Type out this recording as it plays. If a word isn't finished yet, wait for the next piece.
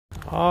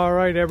All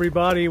right,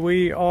 everybody,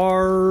 we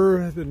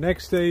are the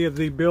next day of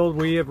the build.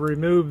 We have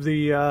removed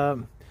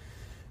the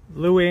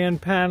Luan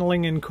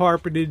paneling and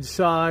carpeted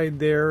side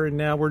there, and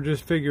now we're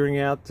just figuring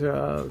out,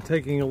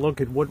 taking a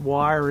look at what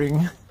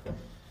wiring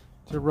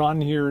to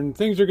run here. And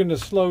things are going to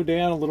slow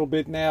down a little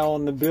bit now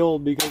on the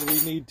build because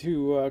we need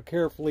to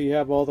carefully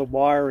have all the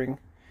wiring.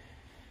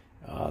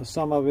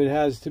 Some of it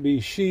has to be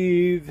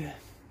sheathed,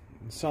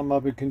 some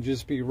of it can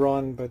just be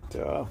run, but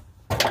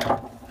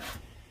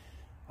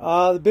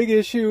the big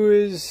issue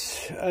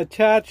is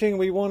attaching.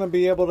 We want to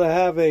be able to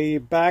have a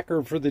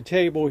backer for the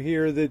table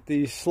here, that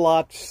the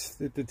slots,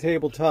 that the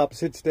tabletop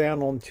sits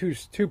down on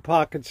two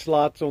pocket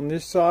slots on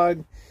this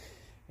side,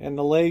 and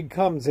the leg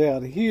comes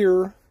out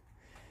here.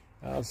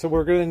 So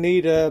we're going to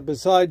need,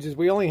 besides,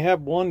 we only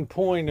have 1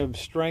 point of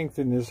strength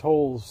in this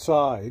whole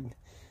side,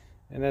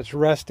 and that's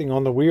resting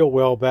on the wheel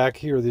well back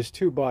here, this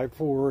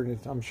 2x4, and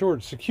I'm sure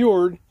it's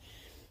secured,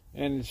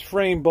 and it's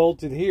frame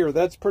bolted here.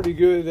 That's pretty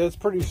good, that's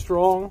pretty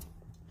strong.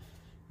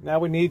 Now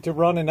we need to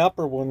run an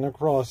upper one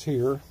across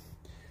here,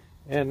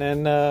 and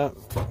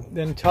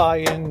then tie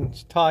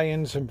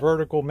in some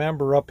vertical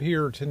member up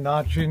here to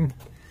notch in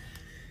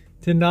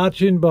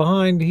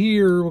behind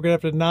here. We're gonna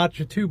have to notch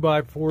a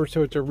 2x4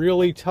 so it's a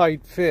really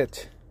tight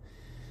fit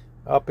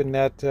up in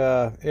that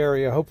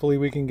area. Hopefully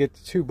we can get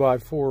the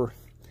 2x4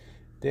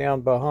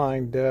 down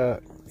behind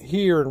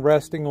here and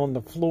resting on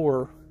the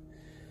floor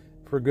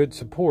for good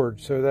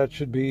support. So that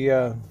should be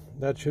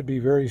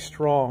very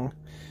strong.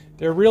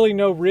 There are really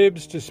no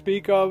ribs to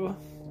speak of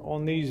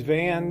on these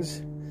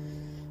vans.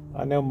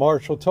 I know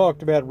Marshall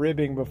talked about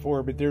ribbing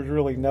before, but there's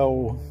really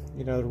no,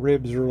 the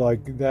ribs are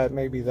like that,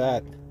 maybe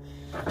that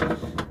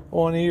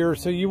on here.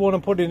 So you want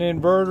to put an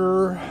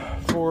inverter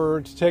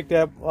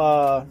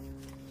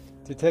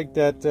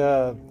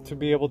to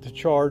be able to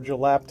charge a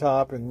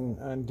laptop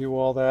and do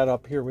all that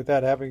up here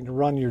without having to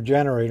run your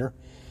generator.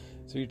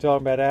 So you're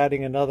talking about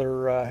adding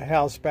another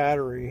house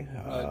battery.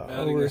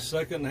 Adding a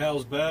second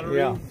house battery.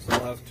 Yeah. So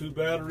I'll have 2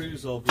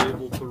 batteries. I'll be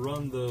able to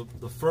run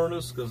the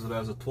furnace because it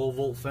has a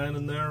 12-volt fan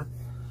in there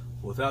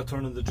without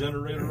turning the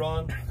generator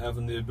on.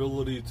 Having the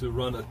ability to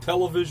run a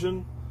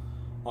television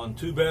on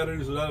 2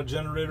 batteries without a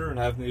generator, and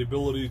having the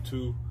ability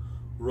to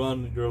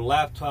run your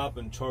laptop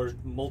and charge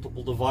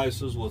multiple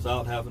devices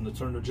without having to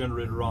turn the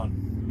generator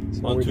on.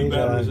 So on 2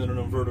 batteries and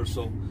an inverter.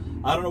 So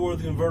I don't know where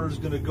the inverter is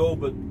going to go,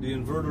 but the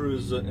inverter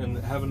is, and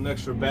having an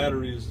extra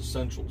battery is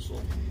essential. So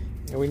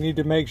and we need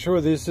to make sure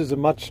this is a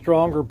much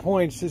stronger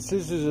point. Since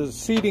this is a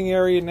seating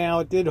area now,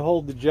 it did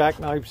hold the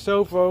jackknife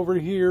sofa over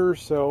here,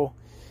 so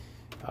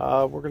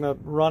we're going to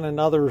run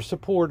another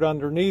support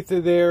underneath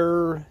it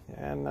there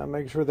and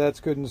make sure that's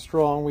good and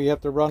strong. We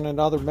have to run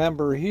another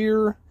member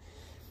here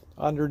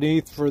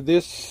underneath for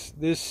this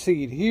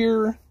seat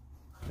here,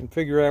 and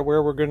figure out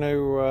where we're going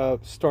to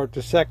start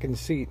the second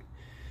seat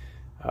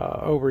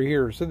over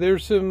here. So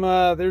there's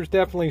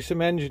definitely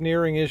some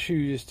engineering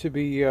issues to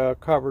be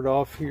covered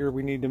off here.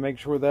 We need to make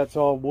sure that's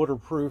all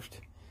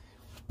waterproofed,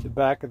 the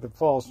back of the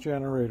false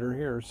generator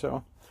here.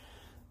 So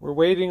we're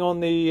waiting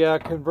on the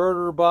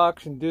converter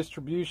box and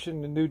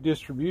distribution, the new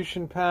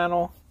distribution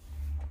panel.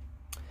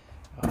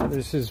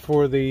 This is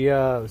for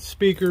the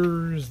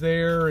speakers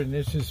there, and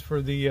this is for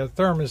the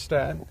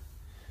thermostat.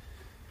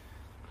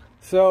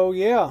 So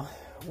yeah,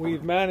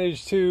 we've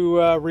managed to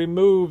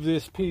remove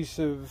this piece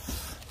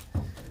of,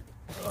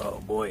 oh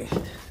boy,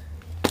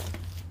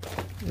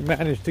 we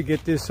managed to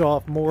get this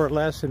off more or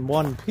less in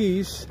one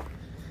piece.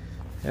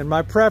 And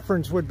my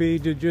preference would be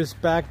to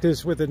just back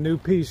this with a new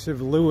piece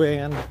of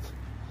Luan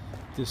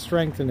to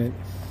strengthen it.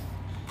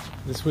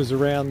 This was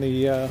around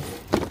the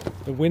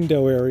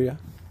window area.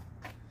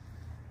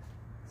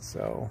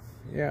 So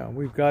yeah,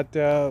 we've got,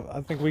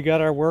 I think we got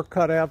our work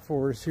cut out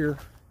for us here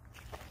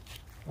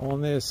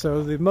on this.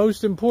 So the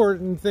most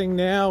important thing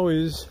now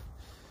is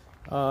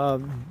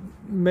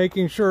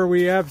making sure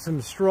we have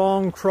some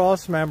strong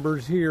cross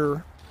members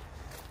here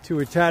to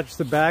attach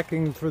the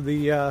backing for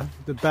the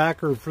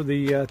backer for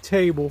the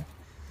table.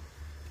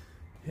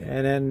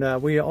 And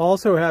then we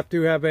also have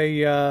to have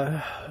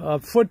a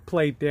foot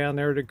plate down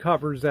there that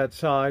covers that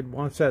side.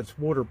 Once that's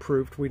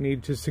waterproofed, we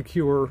need to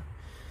secure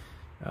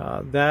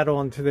that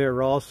onto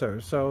there also.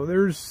 So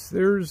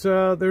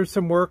there's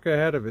some work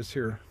ahead of us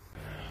here.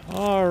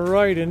 All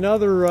right,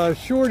 another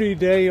shorty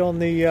day on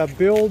the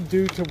build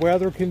due to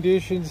weather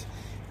conditions.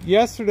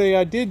 Yesterday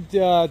I did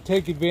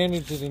take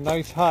advantage of the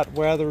nice hot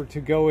weather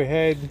to go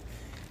ahead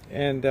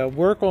and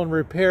work on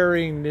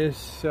repairing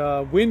this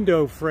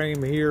window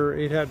frame here.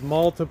 It had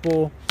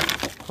multiple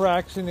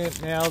cracks in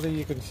it. Now that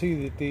you can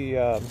see that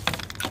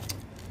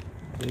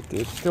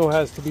it still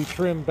has to be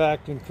trimmed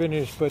back and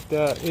finished, but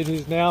it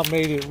has now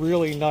made it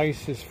really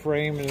nice, this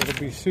frame, and it'll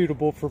be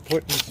suitable for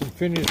putting some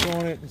finish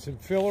on it and some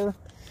filler.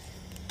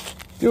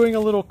 Doing a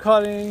little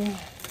cutting,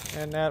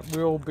 and that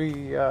will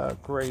be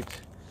great.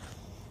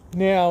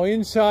 Now,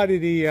 inside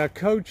of the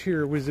coach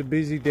here was a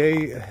busy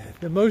day.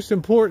 The most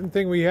important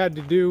thing we had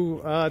to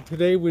do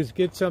today was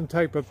get some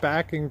type of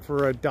backing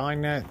for a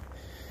dinette.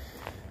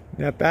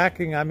 Now,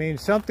 backing, I mean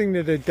something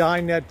that a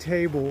dinette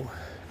table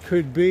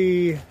could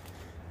be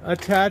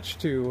attach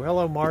to.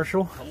 Hello,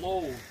 Marshall.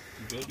 Hello.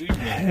 Good evening.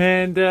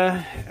 And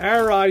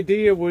our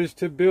idea was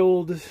to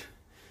build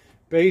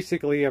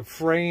basically a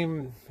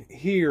frame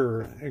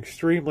here,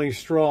 extremely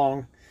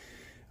strong,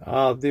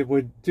 that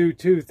would do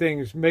two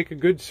things: make a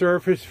good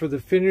surface for the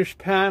finished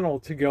panel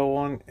to go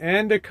on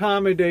and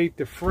accommodate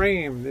the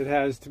frame that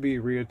has to be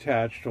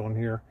reattached on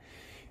here.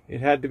 It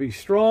had to be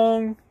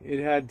strong, it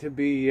had to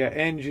be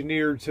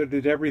engineered so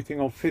that everything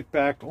will fit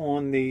back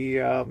on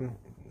the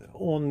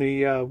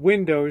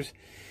windows,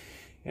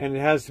 and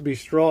it has to be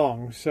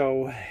strong.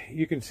 So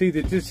you can see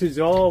that this is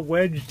all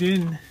wedged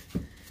in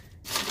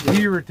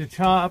here at the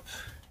top,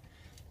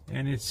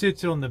 and it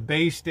sits on the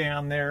base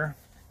down there.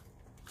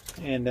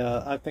 And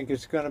I think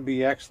it's going to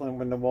be excellent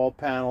when the wall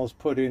panel is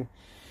put in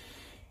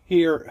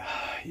here.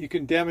 You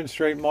can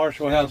demonstrate,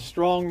 Marshall, how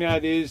strong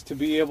that is to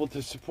be able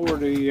to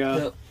support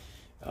a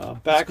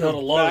backer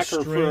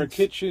for a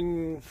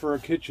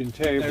kitchen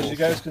table. As you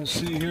guys can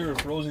see here,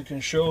 if Rosie can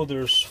show,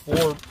 there's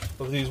 4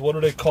 of these. What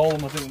do they call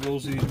them? I think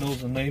Rosie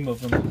knows the name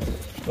of them,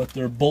 but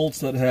they're bolts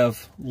that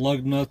have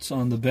lug nuts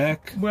on the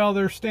back. Well,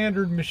 they're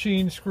standard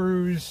machine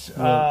screws,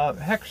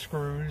 hex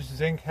screws,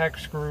 zinc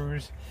hex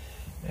screws.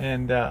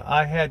 And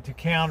I had to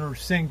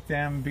countersink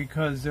them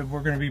because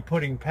we're going to be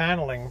putting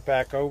paneling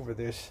back over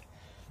this.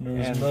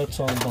 There's nuts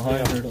on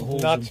behind there to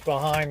hold nuts them.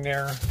 Behind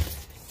there,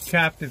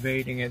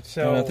 captivating it.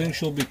 So and I think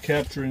she'll be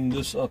capturing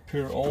this up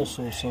here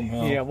also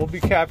somehow. Yeah, we'll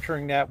be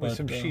capturing that with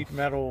some sheet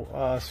metal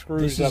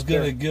screws. This is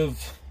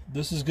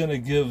going to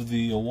give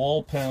the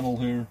wall panel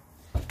here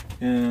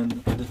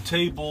and the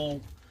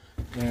table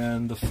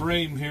and the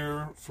frame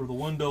here for the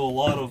window a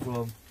lot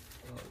of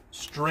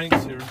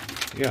strength here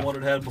than what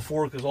it had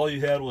before, because all you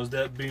had was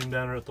that beam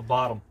down there at the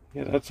bottom.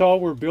 Yeah, that's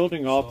all we're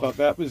building off of.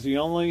 That was the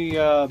only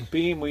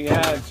beam we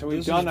had. So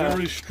we've done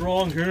very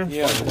strong here.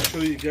 Yeah, I'll show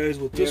you guys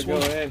with this one.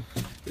 Go ahead.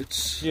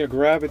 It's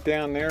grab it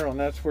down there, and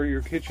that's where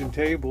your kitchen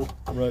table.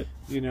 Right.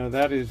 You know,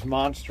 that is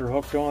monster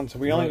hooked on. So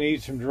we only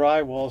need some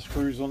drywall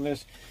screws on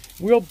this.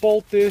 We'll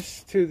bolt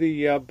this to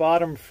the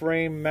bottom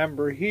frame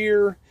member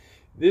here.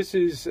 This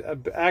is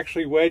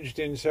actually wedged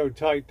in so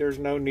tight there's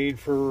no need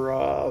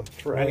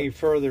for any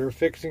further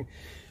fixing.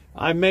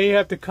 I may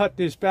have to cut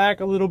this back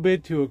a little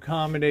bit to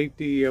accommodate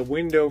the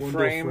window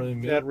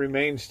frame. That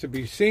remains to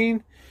be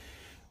seen.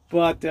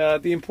 But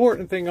the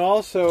important thing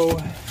also,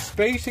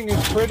 spacing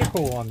is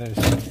critical on this.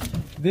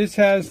 This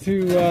has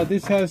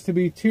to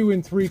be 2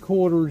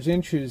 3/4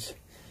 inches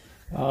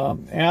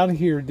out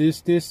here.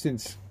 This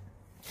distance,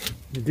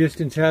 the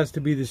distance has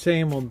to be the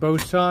same on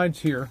both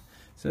sides here,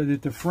 so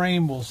that the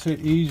frame will sit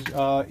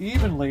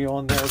evenly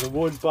on there, the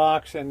wood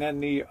box, and then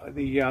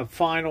the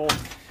final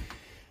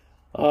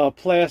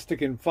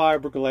plastic and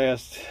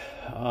fiberglass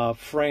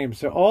frame.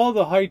 So all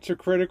the heights are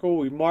critical.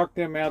 We mark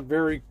them out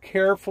very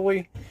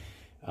carefully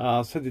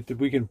so that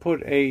we can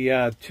put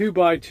a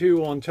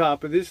 2x2 on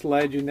top of this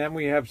ledge, and then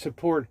we have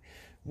support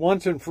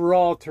once and for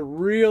all to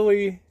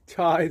really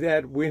tie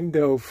that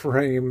window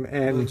frame.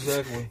 And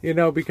you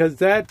know, because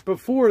that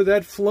before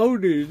that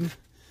floated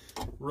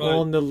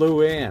on the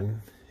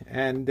Luann.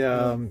 And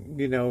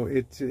you know,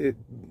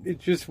 it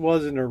just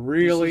wasn't a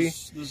really.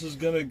 This is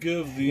going to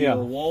give the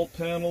wall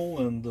panel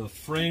and the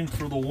frame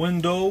for the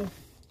window,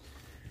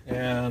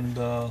 and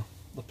the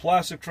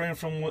plastic frame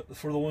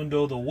for the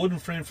window, the wooden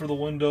frame for the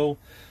window,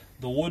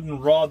 the wooden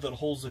rod that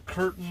holds the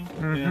curtain,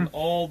 and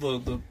all the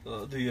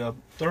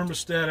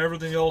thermostat,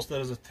 everything else that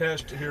is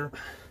attached to here.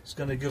 It's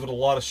going to give it a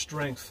lot of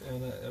strength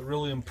and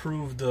really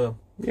improve the.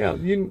 Yeah,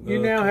 you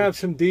now have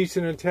some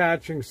decent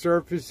attaching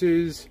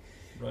surfaces.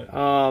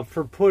 Right.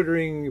 For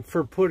putting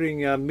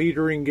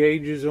metering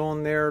gauges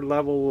on there,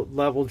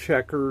 level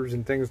checkers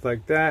and things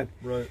like that.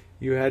 Right.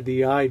 You had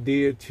the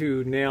idea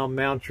to now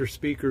mount your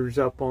speakers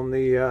up on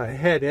the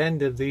head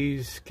end of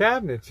these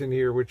cabinets in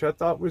here, which I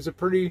thought was a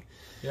pretty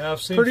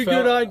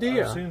good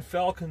idea. I've seen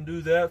Falcon do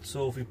that.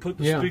 So if you put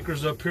the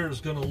speakers up here, it's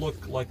going to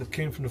look like it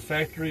came from the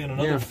factory, and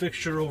another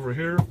fixture over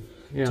here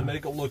to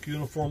make it look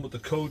uniform with the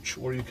coach,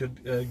 or you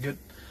could get.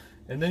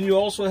 And then you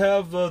also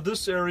have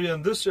this area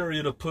and this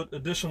area to put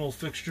additional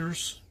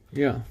fixtures.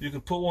 Yeah. You can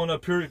put one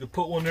up here, you can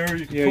put one there,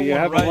 you can put you one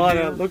have right a lot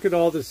here. Look at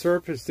all the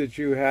surface that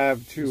you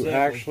have to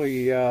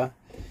actually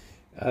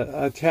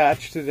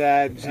attach to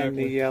that, and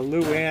the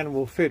Luann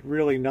will fit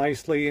really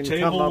nicely and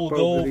table come up will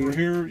go over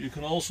here. You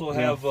can also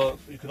have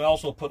you can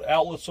also put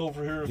outlets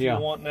over here if you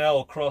want now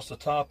across the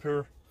top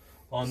here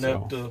on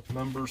that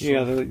member. So.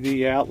 Yeah,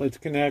 the outlets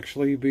can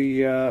actually be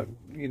you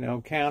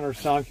know,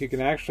 countersunk. You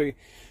can actually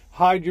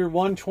hide your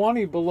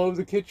 120 below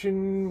the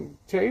kitchen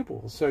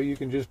table, so you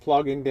can just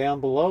plug in down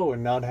below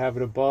and not have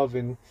it above,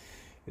 and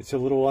it's a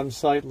little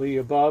unsightly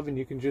above, and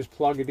you can just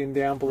plug it in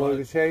down below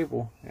the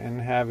table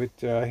and have it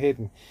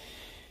hidden.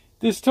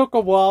 This took a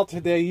while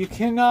today. You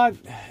cannot,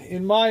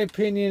 in my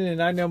opinion,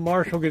 and I know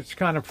Marshall gets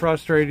kind of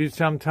frustrated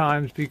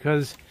sometimes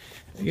because,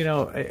 you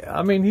know,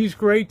 I mean, he's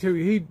great too.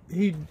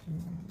 He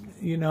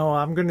you know,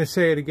 I'm going to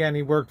say it again,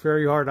 he worked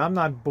very hard. I'm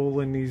not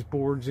bulling these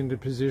boards into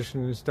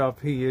position and stuff.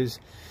 He is.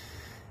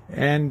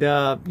 And,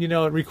 you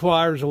know, it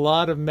requires a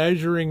lot of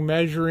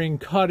measuring,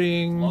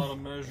 cutting,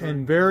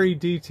 and very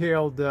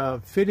detailed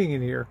fitting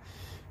in here.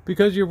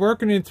 Because you're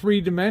working in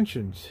 3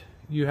 dimensions.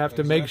 You have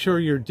to make sure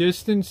your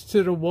distance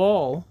to the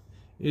wall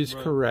is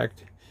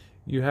correct.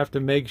 You have to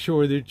make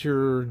sure that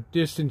your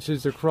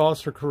distances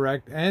across are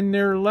correct and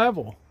they're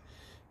level.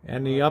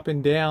 And the up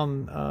and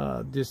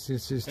down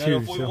distances too.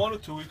 And if we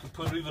wanted to, we could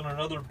put even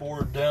another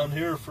board down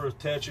here for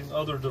attaching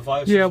other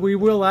devices. Yeah, we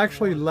will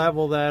actually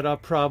level that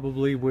up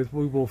probably with,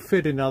 we will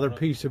fit another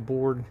piece of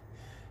board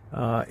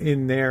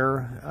in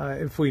there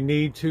if we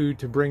need to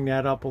bring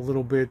that up a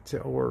little bit,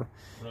 or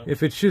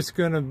if it's just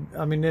going to,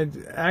 I mean,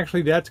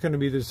 actually that's going to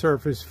be the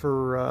surface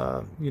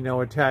for, you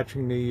know,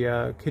 attaching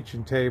the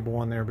kitchen table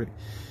on there. But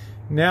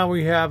now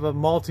we have a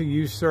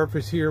multi-use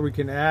surface here. We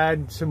can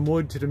add some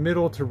wood to the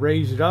middle to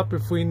raise it up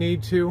if we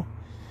need to,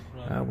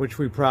 which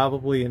we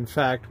probably, in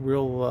fact,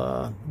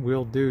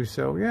 will do.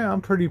 So yeah,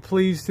 I'm pretty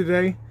pleased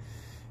today.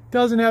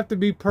 Doesn't have to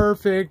be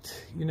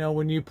perfect. You know,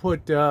 when you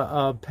put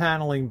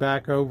paneling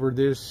back over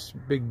this,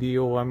 big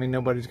deal. I mean,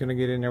 nobody's going to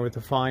get in there with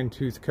a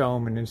fine-tooth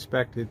comb and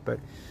inspect it, but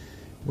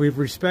we've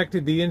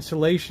respected the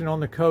insulation on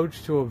the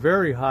coach to a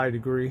very high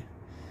degree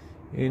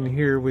in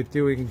here with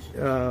doing,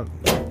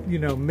 you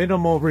know,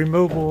 minimal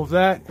removal of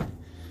that.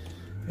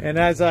 And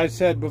as I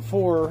said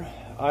before,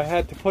 I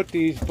had to put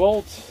these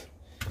bolts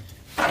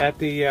at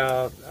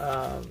the,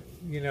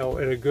 you know,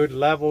 at a good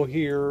level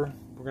here.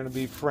 We're going to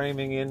be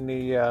framing in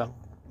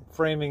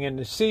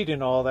the seat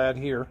and all that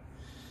here.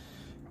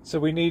 So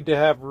we need to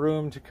have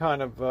room to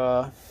kind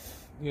of,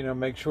 you know,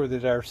 make sure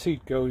that our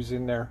seat goes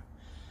in there.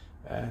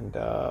 And,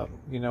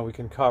 you know, we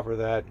can cover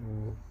that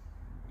and,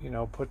 you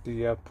know, put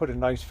a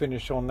nice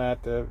finish on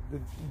that.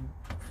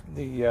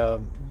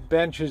 The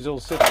benches will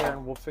sit there,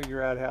 and we'll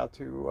figure out how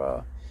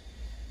to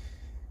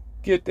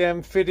get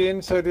them fit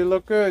in so they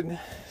look good.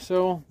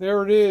 So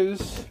there it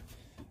is,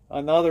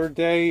 another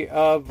day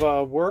of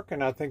work,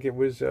 and I think it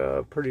was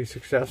a pretty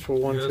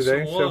successful one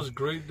today. Yes, it was.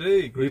 Great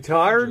day. Great. You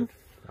tired?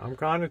 I'm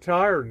kind of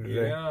tired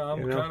today. Yeah,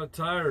 I'm kind of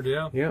tired.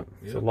 Yeah. Yep.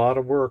 It's a lot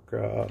of work,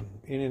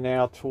 in and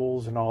out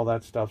tools and all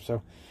that stuff.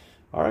 So,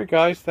 all right,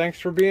 guys, thanks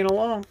for being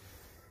along.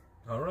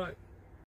 All right.